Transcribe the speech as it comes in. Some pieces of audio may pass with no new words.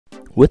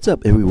What's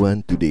up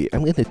everyone, today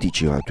I'm gonna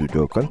teach you how to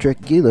draw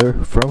Contract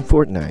Giller from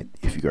Fortnite.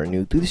 If you are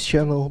new to this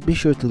channel, be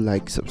sure to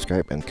like,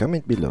 subscribe and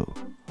comment below.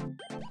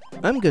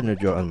 I'm gonna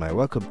draw on my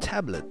welcome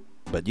tablet,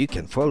 but you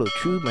can follow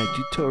through my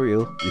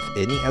tutorial with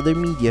any other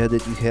media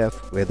that you have,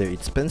 whether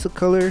it's pencil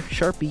color,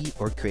 Sharpie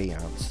or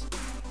crayons.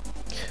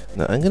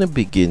 Now I'm gonna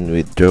begin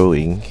with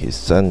drawing his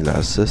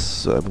sunglasses,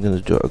 so I'm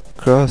gonna draw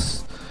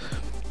across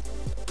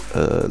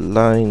a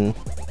line.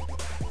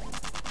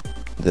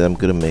 Then I'm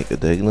gonna make a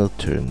diagonal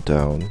turn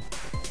down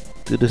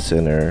to the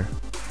center,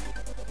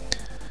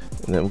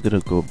 and I'm gonna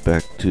go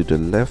back to the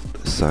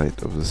left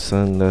side of the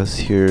sunglasses.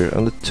 Here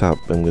on the top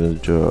I'm gonna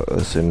draw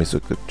a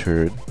semicircle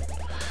turn,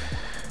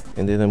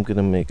 and then I'm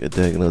gonna make a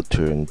diagonal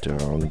turn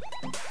down,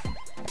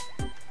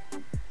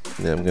 and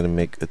then I'm gonna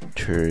make a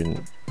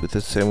turn with a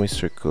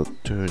semicircle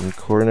turn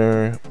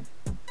corner,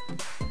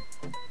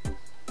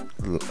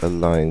 a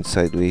line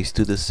sideways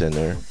to the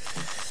center,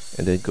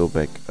 and then go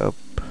back up.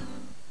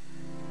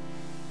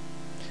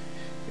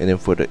 And then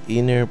for the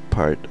inner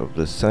part of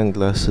the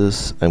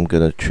sunglasses, I'm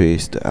gonna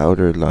trace the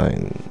outer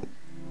line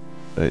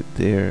right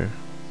there.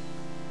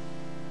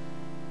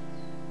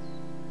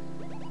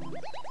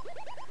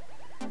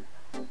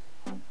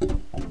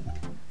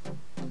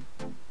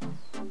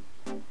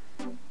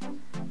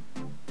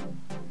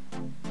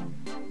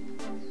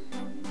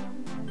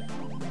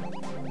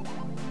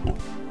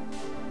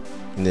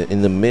 And then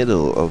in the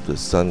middle of the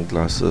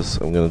sunglasses,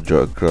 I'm gonna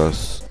draw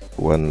across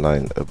one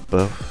line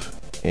above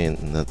and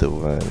another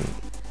one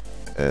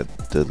at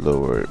the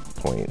lower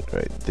point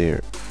right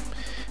there.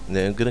 And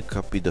then I'm gonna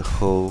copy the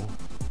whole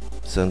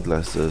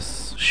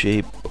sunglasses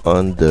shape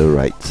on the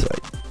right side.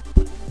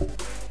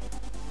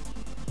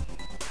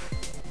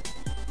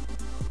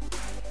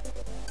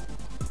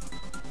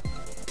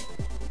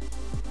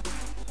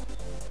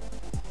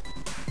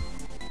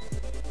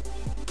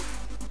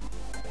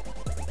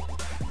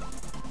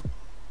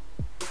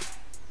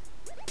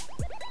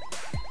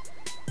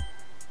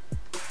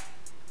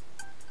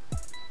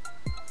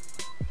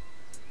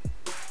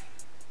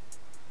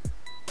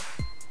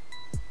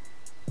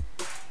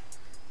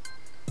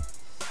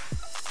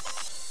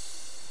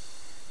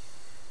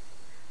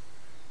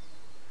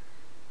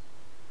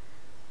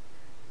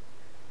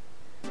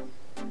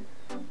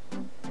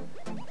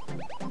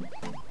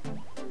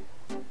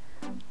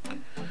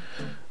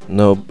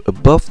 Now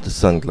above the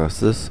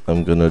sunglasses,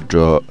 I'm gonna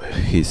draw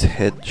his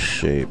head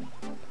shape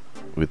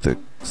with a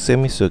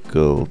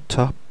semicircle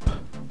top,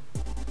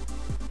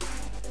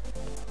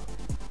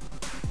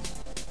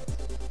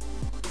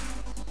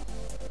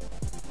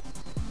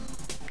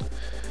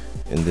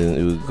 and then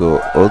it will go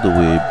all the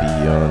way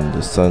beyond the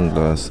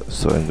sunglass.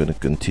 So I'm gonna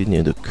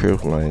continue the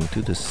curved line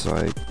to the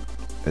side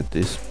at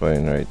this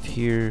point right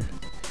here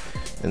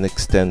and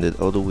extend it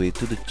all the way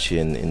to the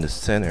chin in the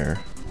center.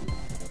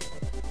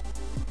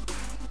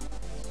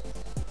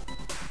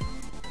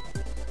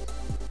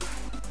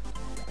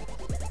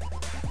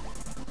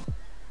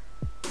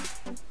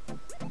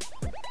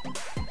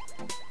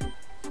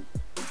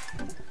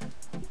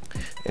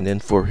 And then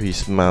for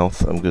his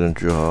mouth, I'm gonna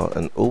draw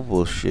an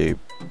oval shape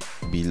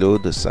below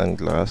the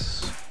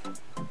sunglass,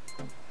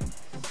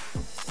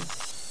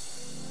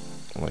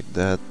 like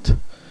that,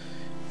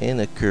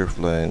 and a curved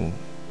line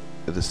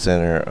at the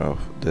center of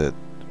that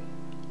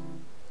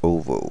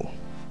oval.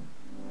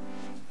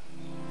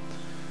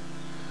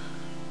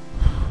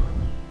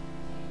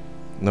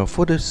 Now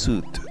for the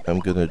suit,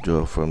 I'm gonna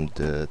draw from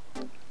the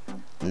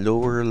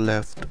lower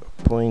left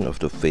point of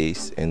the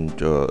face and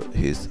draw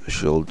his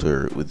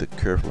shoulder with the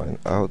curved line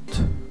out.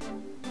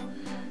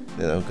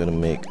 Then I'm gonna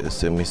make a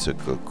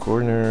semicircle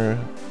corner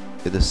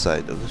at the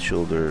side of the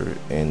shoulder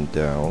and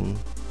down.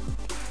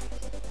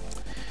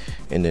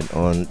 And then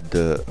on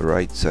the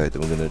right side,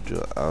 I'm gonna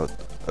draw out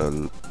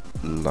a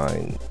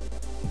line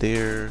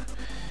there.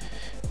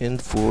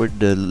 And for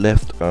the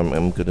left arm,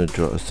 I'm gonna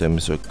draw a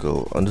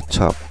semicircle on the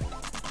top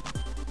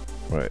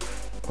right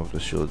of the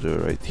shoulder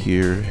right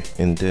here,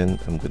 and then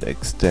I'm gonna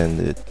extend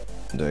it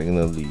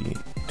diagonally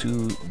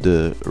to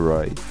the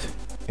right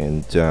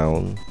and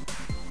down.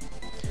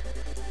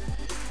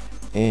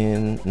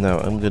 And now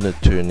I'm gonna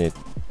turn it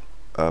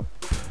up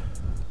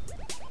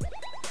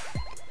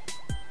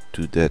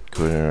to that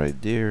corner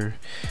right there,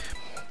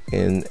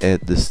 and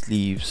at the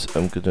sleeves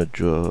I'm gonna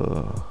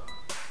draw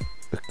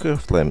a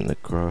curved line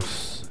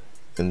across,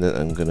 and then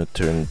I'm gonna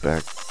turn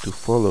back to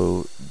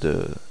follow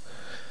the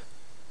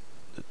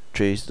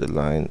trace the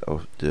line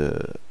of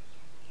the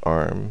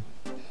arm.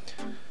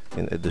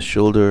 And at the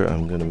shoulder,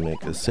 I'm gonna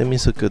make a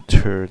semicircle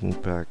turn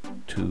back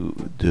to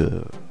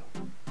the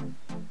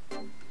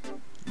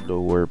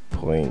lower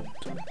point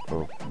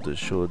of the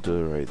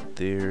shoulder right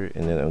there,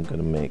 and then I'm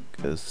gonna make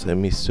a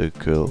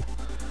semicircle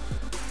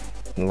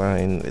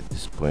line at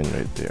this point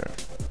right there.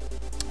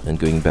 And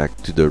going back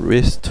to the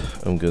wrist,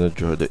 I'm gonna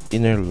draw the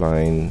inner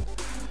line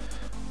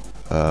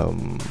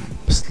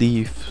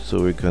sleeve,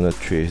 so we're gonna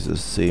trace the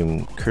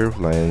same curved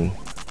line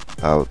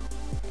out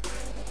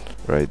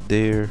right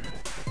there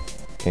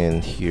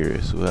and here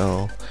as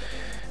well.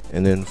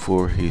 And then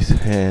for his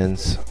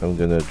hands, I'm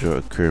gonna draw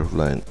a curved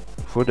line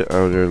for the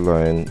outer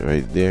line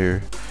right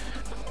there,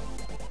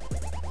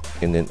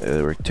 and then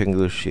a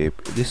rectangular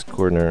shape this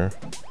corner,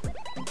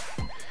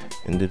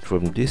 and then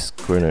from this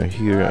corner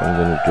here I'm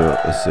gonna draw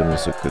a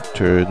semicircular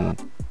turn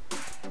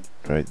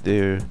right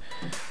there,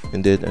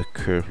 and then a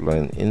curved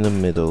line in the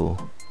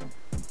middle,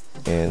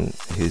 and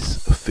his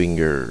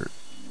finger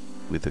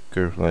with a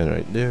curved line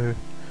right there,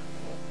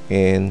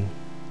 and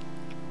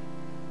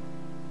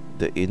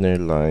the inner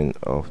line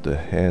of the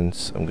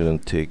hands. I'm gonna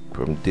take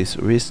from this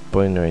wrist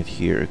point right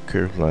here a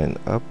curved line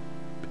up,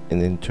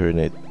 and then turn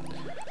it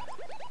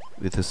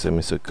with a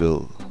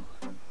semicircle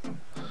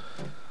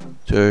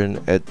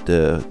turn at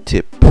the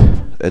tip,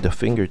 at the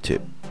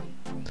fingertip.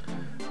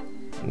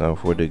 Now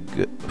for the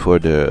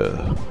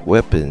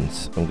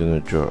weapons, I'm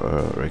gonna draw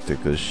a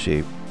rectangular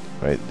shape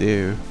right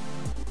there,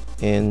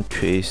 and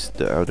trace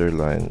the outer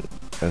line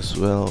as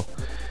well,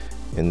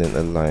 and then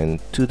a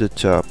line to the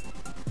top,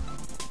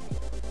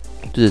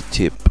 to the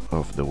tip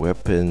of the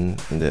weapon,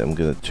 and then I'm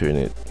gonna turn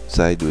it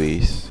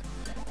sideways,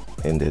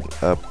 and then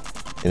up,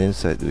 and then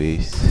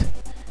sideways,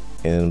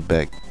 and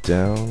back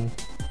down.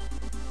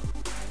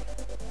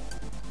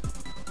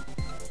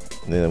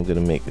 And then I'm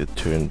gonna make a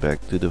turn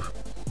back to the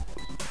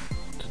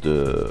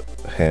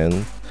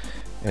hand,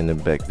 and then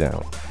back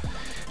down.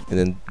 And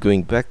then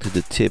going back to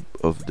the tip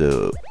of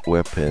the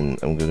weapon,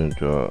 I'm gonna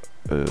draw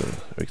a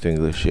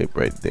rectangular shape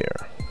right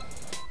there.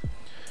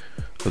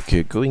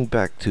 Okay, going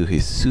back to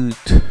his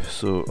suit,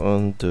 so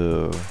on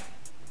the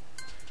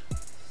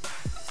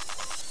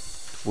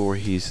for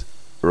his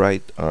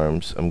right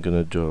arms, I'm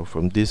gonna draw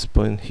from this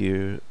point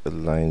here a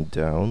line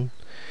down,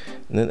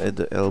 and then at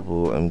the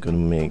elbow I'm gonna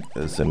make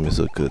a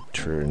semicircular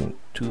turn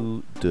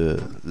to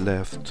the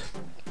left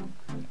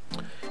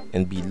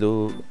and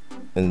below,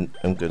 and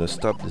I'm gonna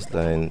stop this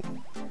line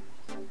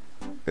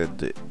at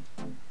the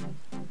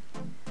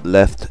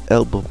left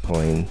elbow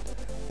point,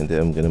 and then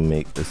I'm gonna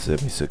make a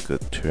semicircular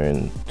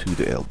turn to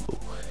the elbow.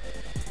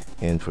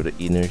 And for the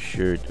inner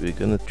shirt, we're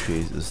gonna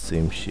trace the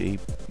same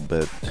shape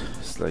but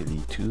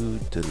slightly to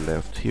the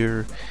left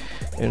here.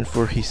 And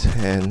for his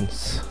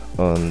hands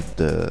on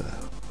the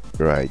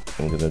right,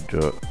 I'm gonna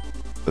draw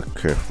a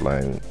curved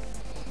line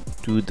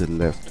to the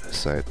left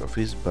side of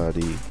his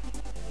body.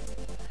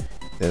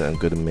 Then I'm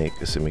gonna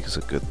make a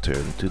semicircular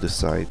turn to the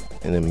side,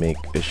 and then make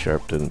a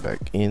sharp turn back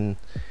in,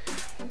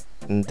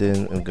 and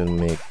then I'm gonna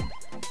make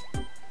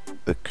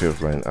a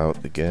curved line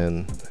out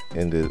again,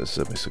 and then a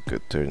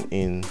semicircular turn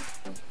in,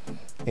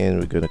 and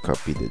we're gonna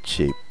copy that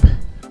shape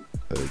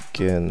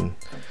again.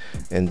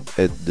 And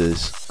at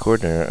this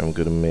corner I'm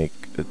gonna make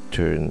a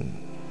turn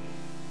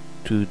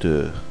to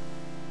the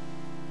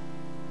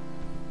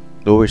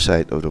lower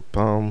side of the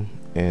palm,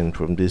 and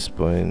from this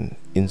point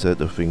inside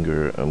the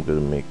finger I'm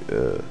gonna make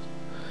a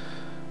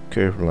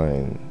curved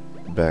line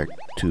back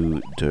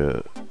to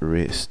the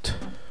wrist.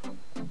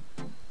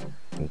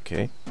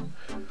 Okay,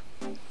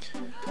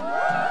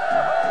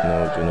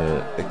 now we're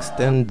gonna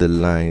extend the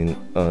line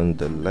on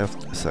the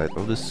left side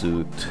of the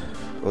suit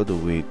all the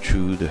way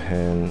through the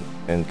hand,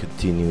 and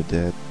continue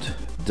that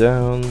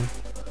down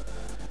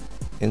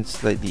and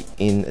slightly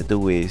in at the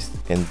waist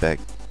and back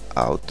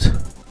out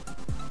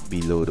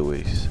below the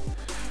waist.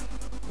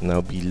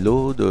 Now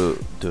below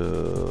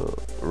the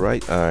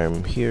right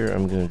arm here,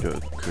 I'm gonna draw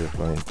a curved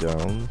line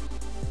down,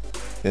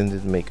 and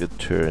then make a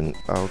turn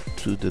out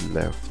to the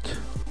left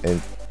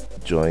and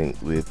join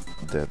with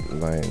that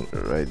line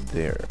right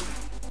there.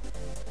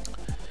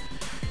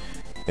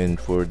 And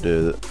for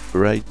the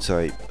right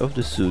side of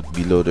the suit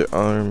below the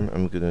arm,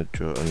 I'm gonna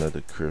draw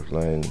another curved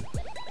line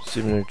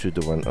similar to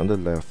the one on the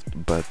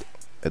left, but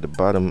at the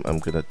bottom I'm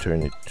gonna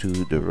turn it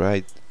to the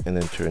right and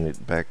then turn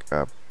it back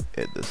up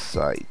at the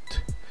side.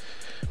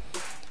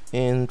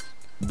 And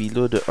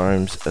below the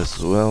arms as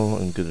well,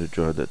 I'm gonna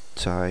draw the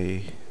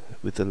tie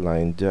with a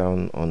line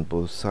down on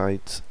both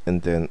sides,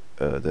 and then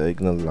a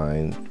diagonal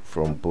line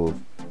from both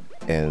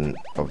ends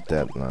of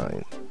that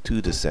line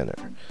to the center.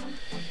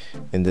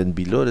 And then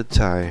below the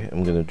tie,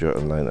 I'm gonna draw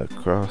a line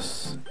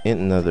across, and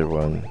another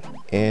one,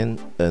 and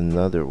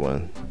another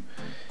one.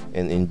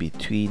 And in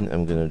between,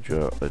 I'm gonna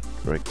draw a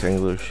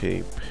rectangular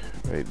shape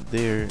right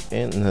there,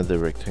 and another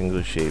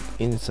rectangular shape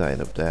inside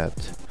of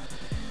that.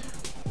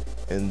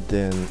 And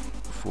then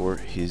for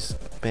his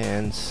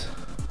pants,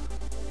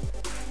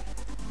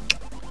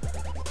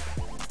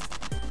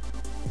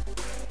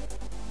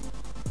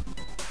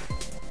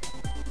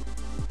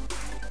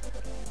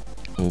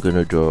 I'm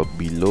gonna draw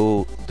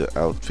below the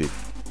outfit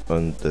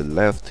on the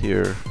left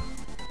here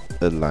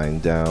a line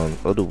down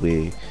all the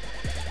way,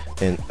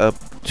 and up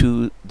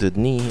to the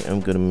knee I'm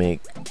gonna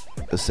make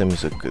a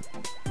semicircular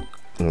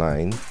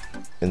line,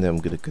 and then I'm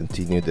gonna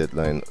continue that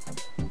line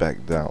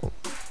back down.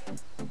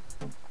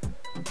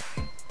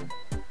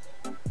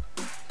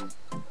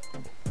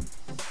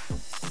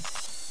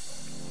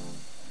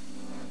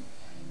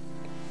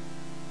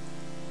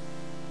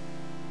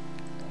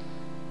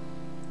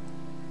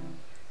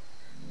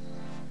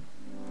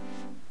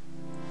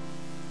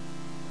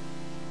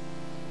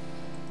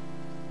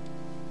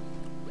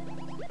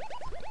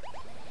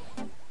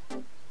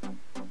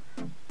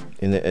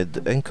 And then at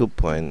the ankle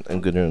point,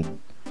 I'm gonna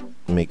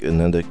make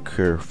another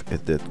curve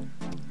at that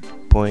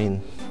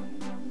point,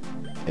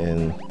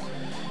 and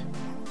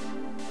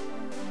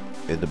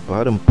at the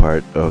bottom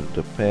part of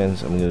the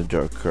pants I'm gonna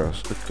draw across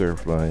a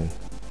curved line,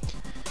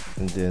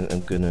 and then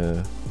I'm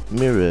gonna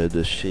mirror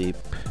the shape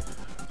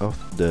of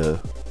the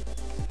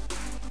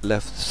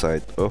left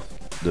side of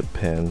the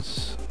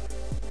pants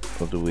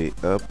all the way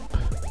up,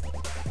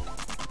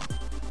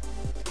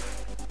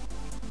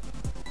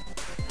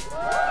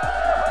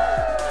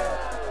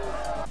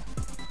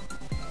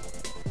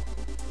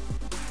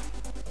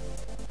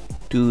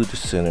 to the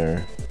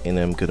center, and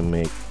I'm gonna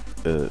make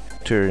a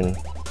turn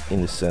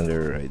in the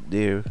center right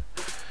there.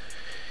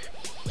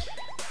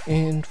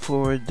 And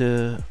for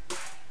the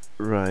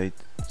right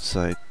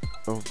side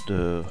of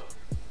the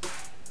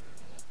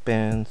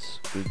pants,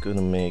 we're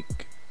gonna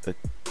make a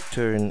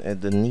turn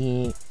at the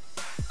knee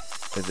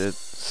at that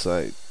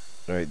side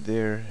right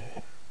there,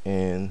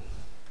 and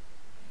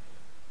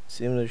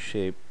similar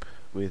shape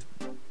with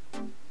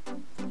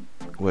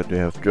what we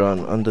have drawn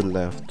on the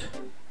left.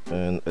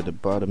 And at the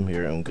bottom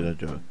here I'm gonna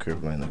draw a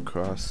curved line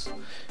across,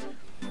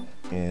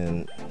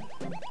 and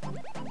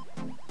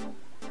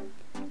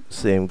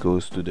same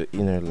goes to the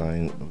inner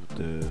line of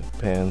the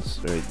pants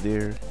right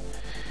there.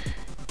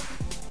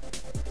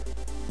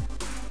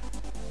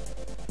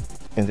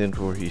 And then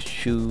for his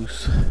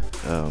shoes,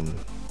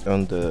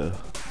 on the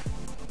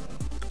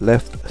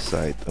left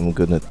side I'm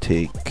gonna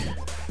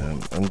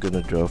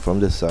draw from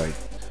the side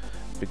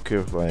a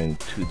curved line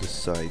to the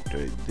side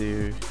right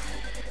there,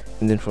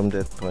 and then from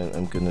that point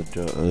I'm gonna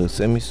draw a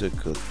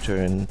semicircle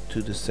turn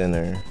to the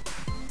center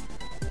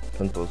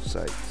on both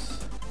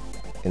sides,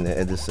 and then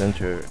at the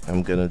center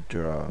I'm gonna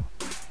draw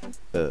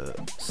a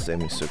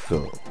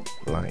semicircle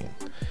line.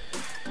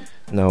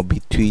 Now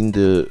between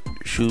the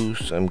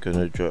shoes I'm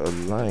gonna draw a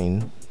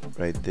line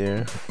right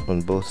there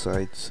on both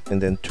sides,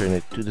 and then turn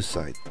it to the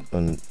side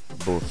on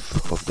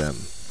both of them,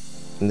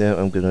 and then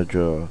I'm gonna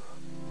draw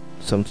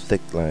some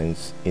thick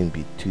lines in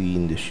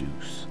between the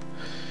shoes.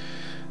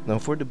 Now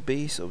for the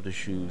base of the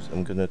shoes,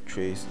 I'm gonna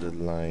trace the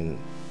line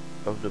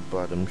of the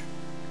bottom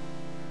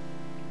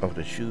of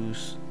the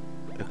shoes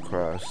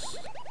across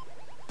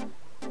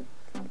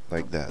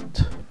like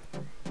that.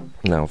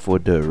 Now for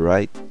the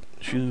right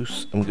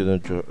shoes, I'm gonna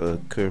draw a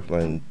curved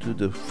line to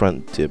the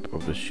front tip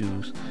of the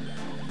shoes,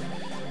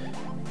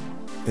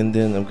 and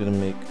then I'm gonna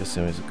make a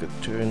semicircle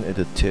turn at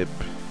the tip,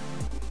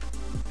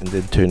 and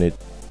then turn it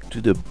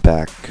to the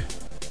back.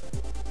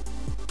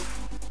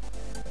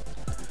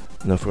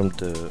 Now from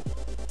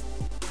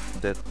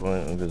that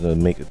point I'm gonna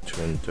make a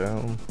turn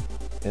down,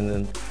 and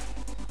then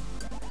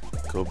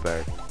go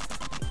back,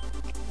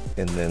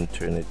 and then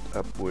turn it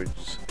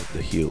upwards at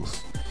the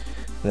heels.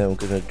 Now I'm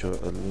gonna draw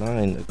a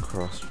line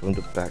across from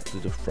the back to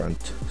the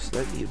front,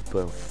 slightly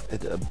above, at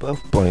the above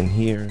point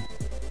here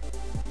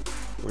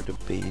for the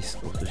base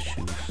of the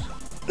shoes.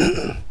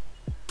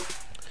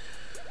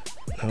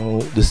 Now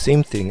the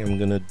same thing, I'm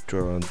gonna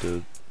draw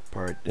the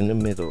part in the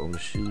middle of the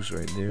shoes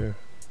right there,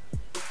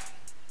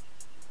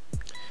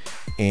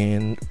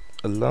 and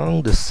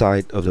along the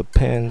side of the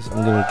pants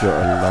I'm gonna draw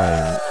a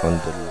line on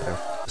the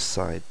left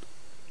side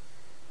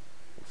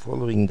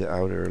following the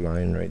outer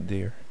line right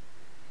there.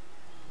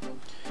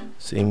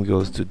 Same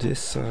goes to this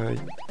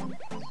side,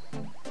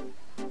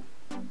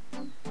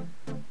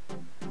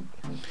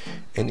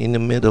 and in the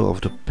middle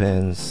of the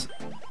pants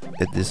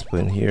at this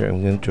point here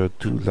I'm going to draw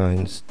two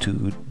lines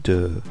to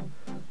the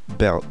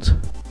belt,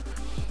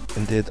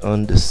 and then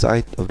on the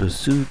side of the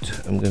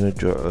suit I'm going to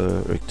draw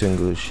a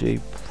rectangular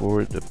shape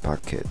for the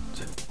pocket,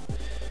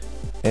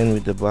 and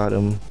with the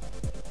bottom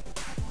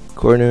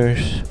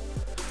corners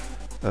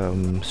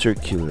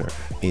circular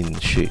in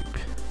shape.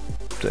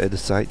 So at the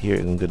side here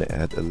I'm gonna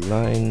add a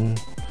line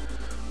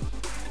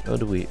all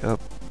the way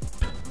up,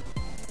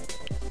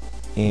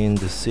 and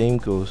the same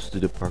goes to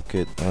the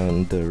pocket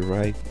on the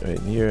right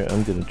here.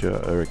 I'm gonna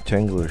draw a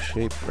rectangular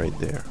shape right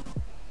there,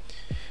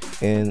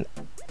 and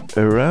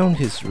around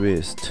his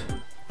wrist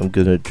I'm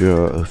gonna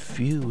draw a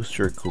few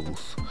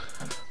circles,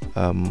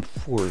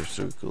 4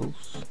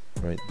 circles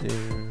right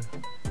there,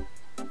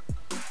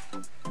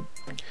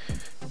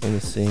 and the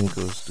same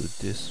goes to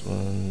this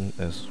one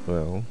as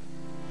well.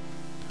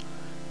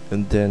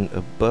 And then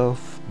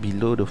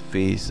below the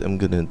face I'm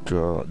gonna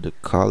draw the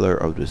collar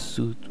of the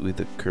suit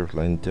with a curved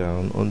line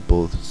down on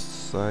both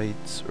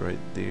sides right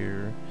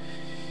there,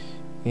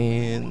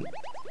 and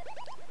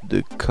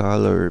the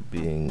collar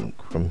being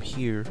from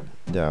here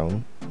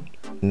down,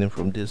 and then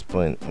from this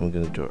point I'm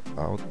gonna draw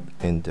out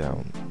and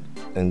down,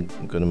 and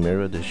I'm gonna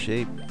mirror the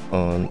shape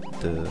on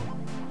the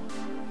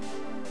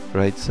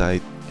right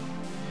side,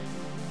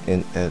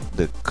 and at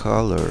the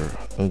collar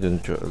I'm gonna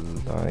draw a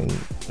line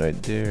right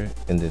there,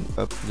 and then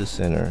up to the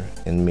center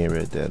and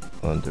mirror that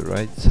on the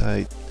right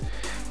side,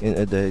 and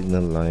a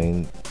diagonal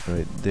line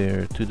right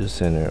there to the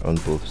center on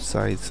both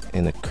sides,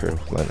 and a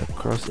curved line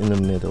across in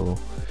the middle,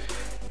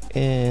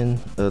 and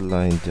a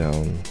line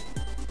down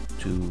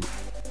to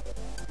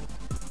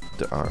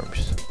the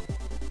arms.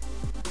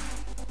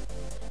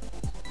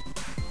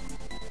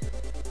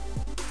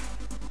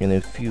 And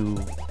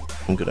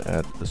I'm gonna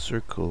add a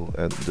circle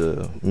at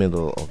the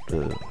middle of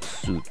the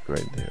suit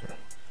right there.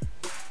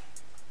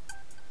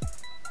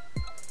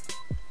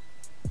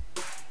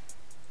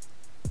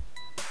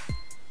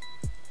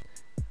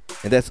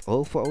 And that's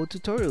all for our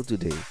tutorial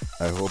today.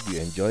 I hope you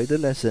enjoyed the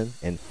lesson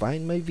and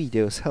find my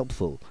videos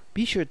helpful.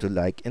 Be sure to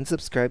like and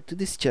subscribe to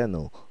this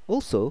channel.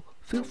 Also,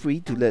 feel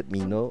free to let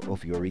me know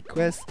of your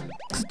requests,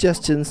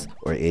 suggestions,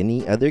 or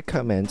any other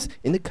comments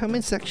in the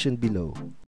comment section below.